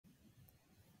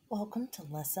Welcome to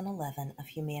Lesson 11 of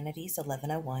Humanities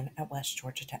 1101 at West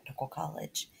Georgia Technical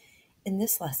College. In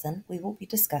this lesson, we will be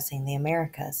discussing the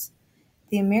Americas.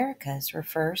 The Americas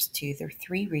refers to the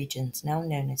three regions now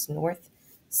known as North,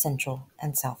 Central,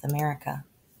 and South America.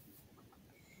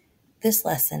 This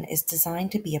lesson is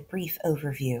designed to be a brief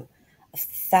overview of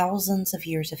thousands of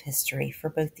years of history for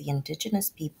both the indigenous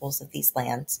peoples of these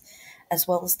lands as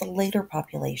well as the later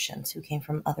populations who came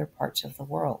from other parts of the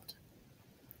world.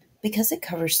 Because it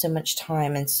covers so much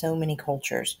time and so many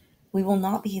cultures, we will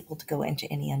not be able to go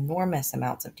into any enormous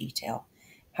amounts of detail.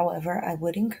 However, I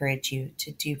would encourage you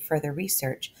to do further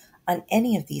research on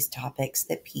any of these topics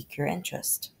that pique your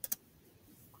interest.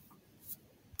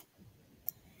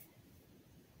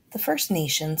 The First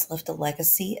Nations left a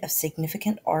legacy of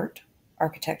significant art,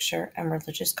 architecture, and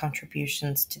religious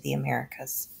contributions to the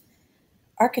Americas.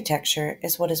 Architecture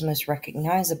is what is most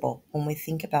recognizable when we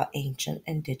think about ancient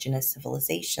indigenous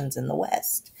civilizations in the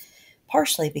West,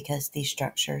 partially because these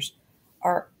structures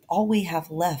are all we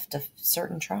have left of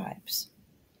certain tribes.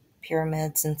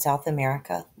 Pyramids in South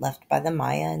America, left by the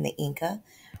Maya and the Inca,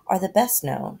 are the best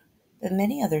known, but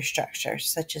many other structures,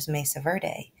 such as Mesa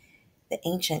Verde, the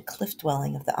ancient cliff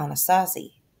dwelling of the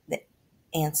Anasazi, the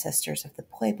ancestors of the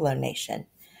Pueblo Nation,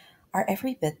 are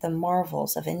every bit the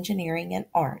marvels of engineering and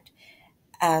art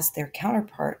as their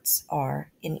counterparts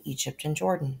are in Egypt and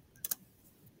Jordan.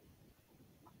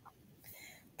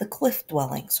 The cliff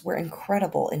dwellings were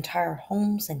incredible entire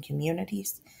homes and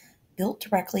communities built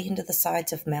directly into the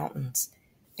sides of mountains,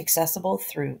 accessible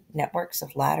through networks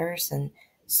of ladders and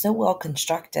so well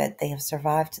constructed they have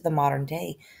survived to the modern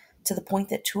day to the point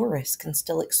that tourists can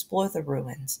still explore the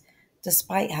ruins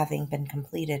despite having been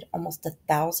completed almost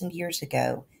 1,000 years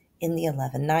ago in the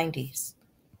 1190s.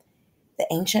 The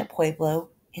ancient Pueblo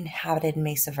inhabited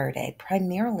Mesa Verde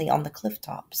primarily on the cliff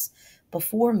tops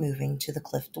before moving to the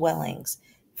cliff dwellings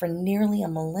for nearly a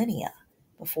millennia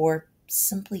before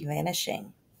simply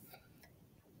vanishing.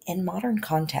 In modern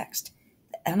context,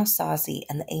 the Anasazi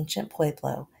and the ancient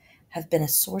Pueblo have been a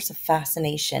source of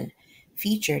fascination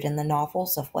featured in the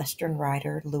novels of Western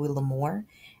writer Louis L'Amour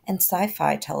and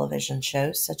sci-fi television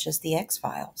shows such as The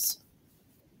X-Files.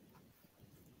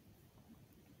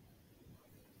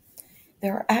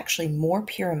 There are actually more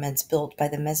pyramids built by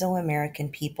the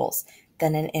Mesoamerican peoples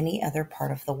than in any other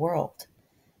part of the world.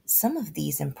 Some of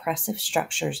these impressive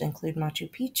structures include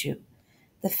Machu Picchu,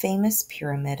 the famous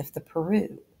pyramid of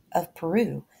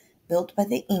Peru, built by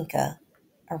the Inca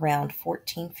around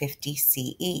 1450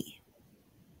 CE.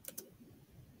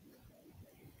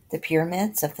 The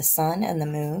pyramids of the Sun and the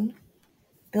Moon,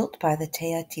 built by the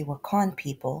Teotihuacan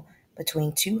people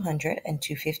between 200 and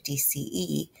 250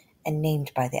 CE and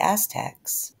named by the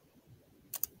Aztecs.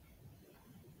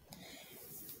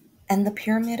 And the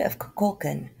Pyramid of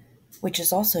Kukulkan, which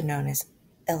is also known as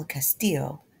El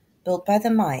Castillo, built by the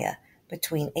Maya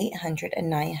between 800 and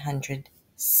 900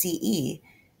 CE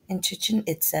in Chichen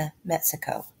Itza,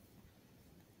 Mexico.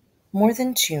 More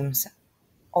than tombs,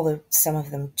 although some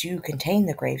of them do contain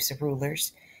the graves of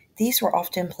rulers, these were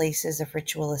often places of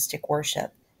ritualistic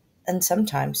worship and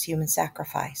sometimes human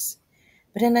sacrifice,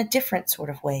 but in a different sort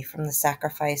of way from the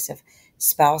sacrifice of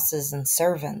spouses and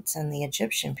servants in the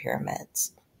Egyptian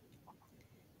pyramids.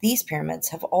 These pyramids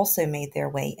have also made their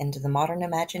way into the modern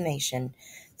imagination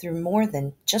through more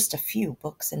than just a few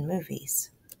books and movies.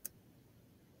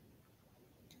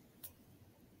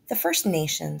 The First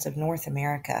Nations of North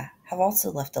America have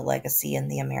also left a legacy in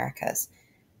the Americas,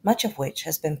 much of which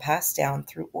has been passed down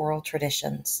through oral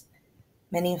traditions.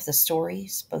 Many of the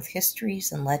stories, both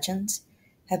histories and legends,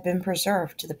 have been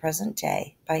preserved to the present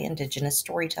day by Indigenous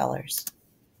storytellers.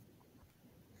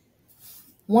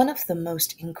 One of the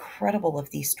most incredible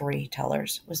of these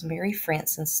storytellers was Mary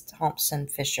Frances Thompson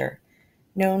Fisher,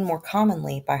 known more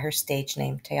commonly by her stage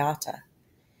name Teata.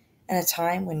 In a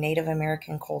time when Native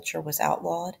American culture was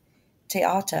outlawed,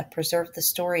 Teata preserved the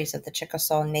stories of the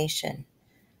Chickasaw Nation,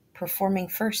 performing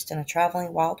first in a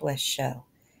traveling Wild West show,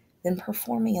 then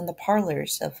performing in the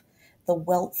parlors of the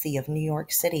wealthy of New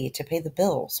York City to pay the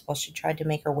bills while she tried to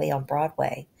make her way on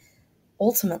Broadway,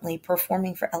 ultimately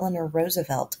performing for Eleanor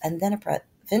Roosevelt and then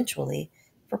eventually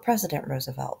for President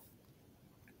Roosevelt.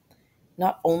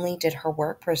 Not only did her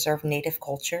work preserve Native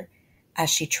culture, as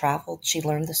she traveled, she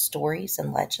learned the stories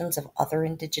and legends of other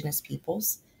indigenous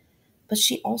peoples, but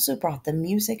she also brought the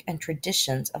music and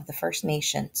traditions of the First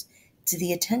Nations to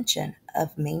the attention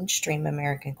of mainstream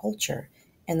American culture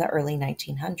in the early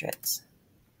 1900s.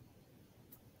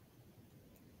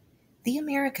 The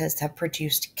Americas have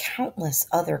produced countless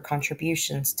other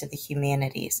contributions to the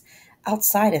humanities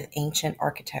outside of ancient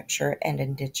architecture and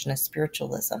indigenous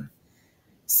spiritualism.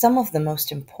 Some of the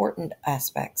most important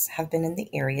aspects have been in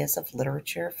the areas of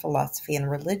literature, philosophy,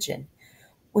 and religion,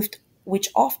 which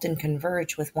often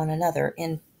converge with one another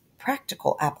in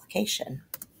practical application.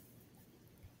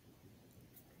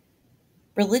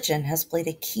 Religion has played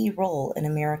a key role in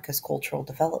America's cultural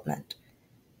development.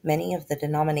 Many of the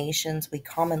denominations we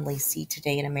commonly see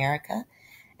today in America,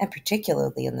 and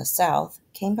particularly in the South,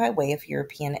 came by way of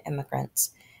European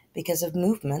immigrants because of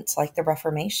movements like the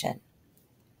Reformation.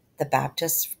 The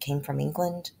Baptists came from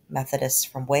England, Methodists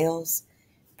from Wales,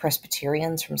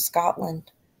 Presbyterians from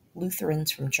Scotland,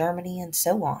 Lutherans from Germany, and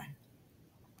so on.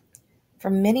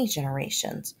 For many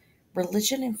generations,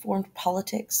 religion informed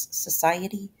politics,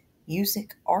 society,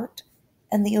 music, art,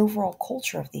 and the overall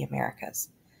culture of the Americas.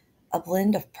 A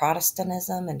blend of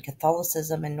Protestantism and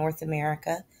Catholicism in North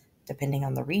America, depending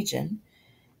on the region,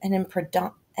 and in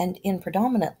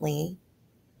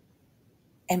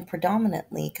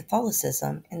predominantly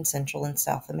Catholicism in Central and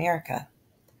South America.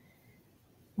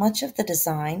 Much of the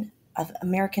design of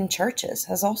American churches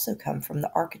has also come from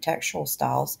the architectural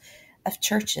styles of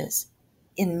churches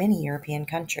in many European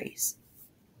countries.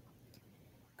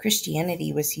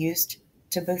 Christianity was used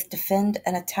to both defend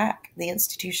and attack the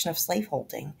institution of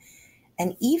slaveholding,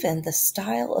 and even the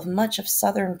style of much of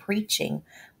Southern preaching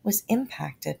was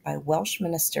impacted by Welsh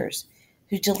ministers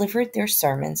who delivered their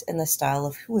sermons in the style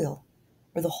of Hwyl,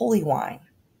 or the holy wine.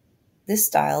 This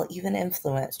style even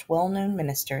influenced well-known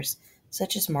ministers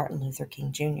such as Martin Luther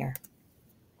King Jr.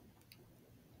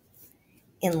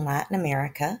 In Latin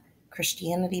America,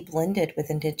 Christianity blended with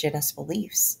indigenous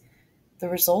beliefs, the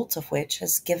result of which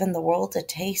has given the world a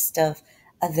taste of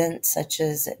events such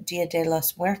as Dia de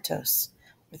los Muertos,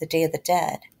 or the Day of the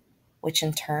Dead, which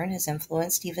in turn has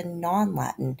influenced even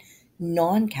non-Latin,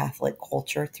 non-Catholic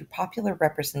culture through popular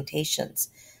representations,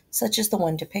 such as the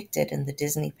one depicted in the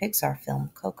Disney Pixar film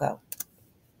Coco.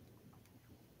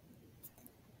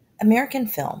 American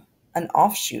film, an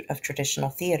offshoot of traditional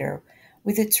theater,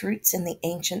 with its roots in the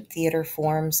ancient theater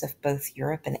forms of both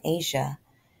Europe and Asia,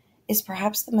 is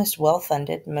perhaps the most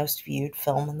well-funded, most viewed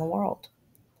film in the world.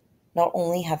 Not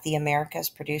only have the Americas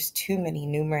produced too many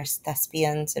numerous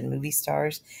thespians and movie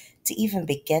stars to even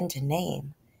begin to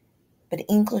name, but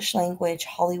English-language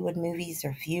Hollywood movies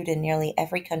are viewed in nearly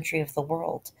every country of the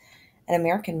world, and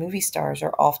American movie stars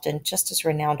are often just as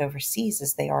renowned overseas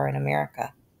as they are in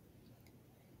America.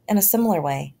 In a similar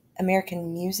way,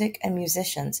 American music and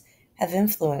musicians have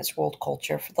influenced world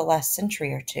culture for the last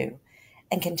century or two,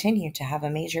 and continue to have a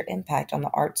major impact on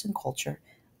the arts and culture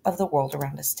of the world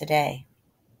around us today.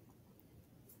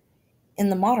 In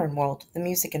the modern world, the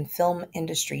music and film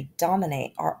industry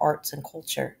dominate our arts and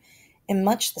culture in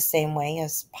much the same way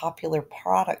as popular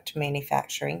product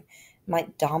manufacturing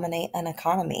might dominate an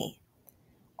economy.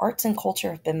 Arts and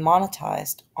culture have been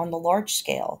monetized on the large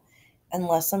scale, and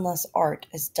less art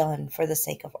is done for the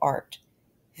sake of art.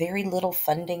 Very little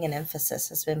funding and emphasis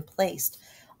has been placed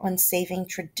on saving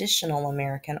traditional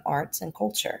American arts and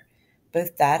culture,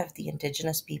 both that of the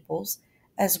indigenous peoples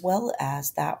as well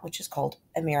as that which is called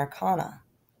Americana.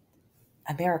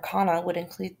 Americana would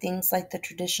include things like the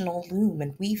traditional loom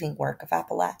and weaving work of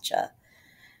Appalachia,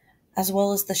 as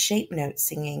well as the shape note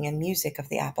singing and music of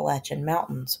the Appalachian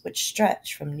Mountains, which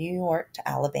stretch from New York to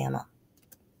Alabama.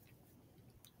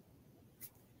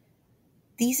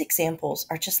 These examples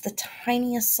are just the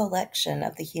tiniest selection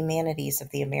of the humanities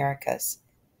of the Americas.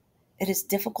 It is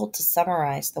difficult to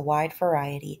summarize the wide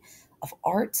variety of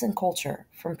arts and culture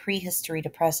from prehistory to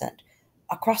present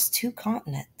across two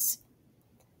continents.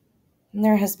 And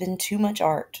there has been too much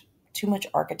art, too much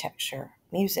architecture,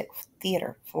 music,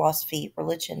 theater, philosophy,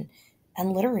 religion,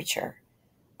 and literature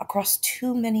across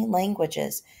too many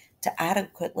languages to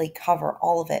adequately cover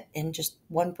all of it in just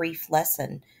one brief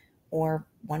lesson or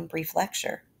one brief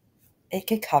lecture. It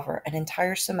could cover an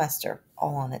entire semester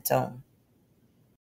all on its own.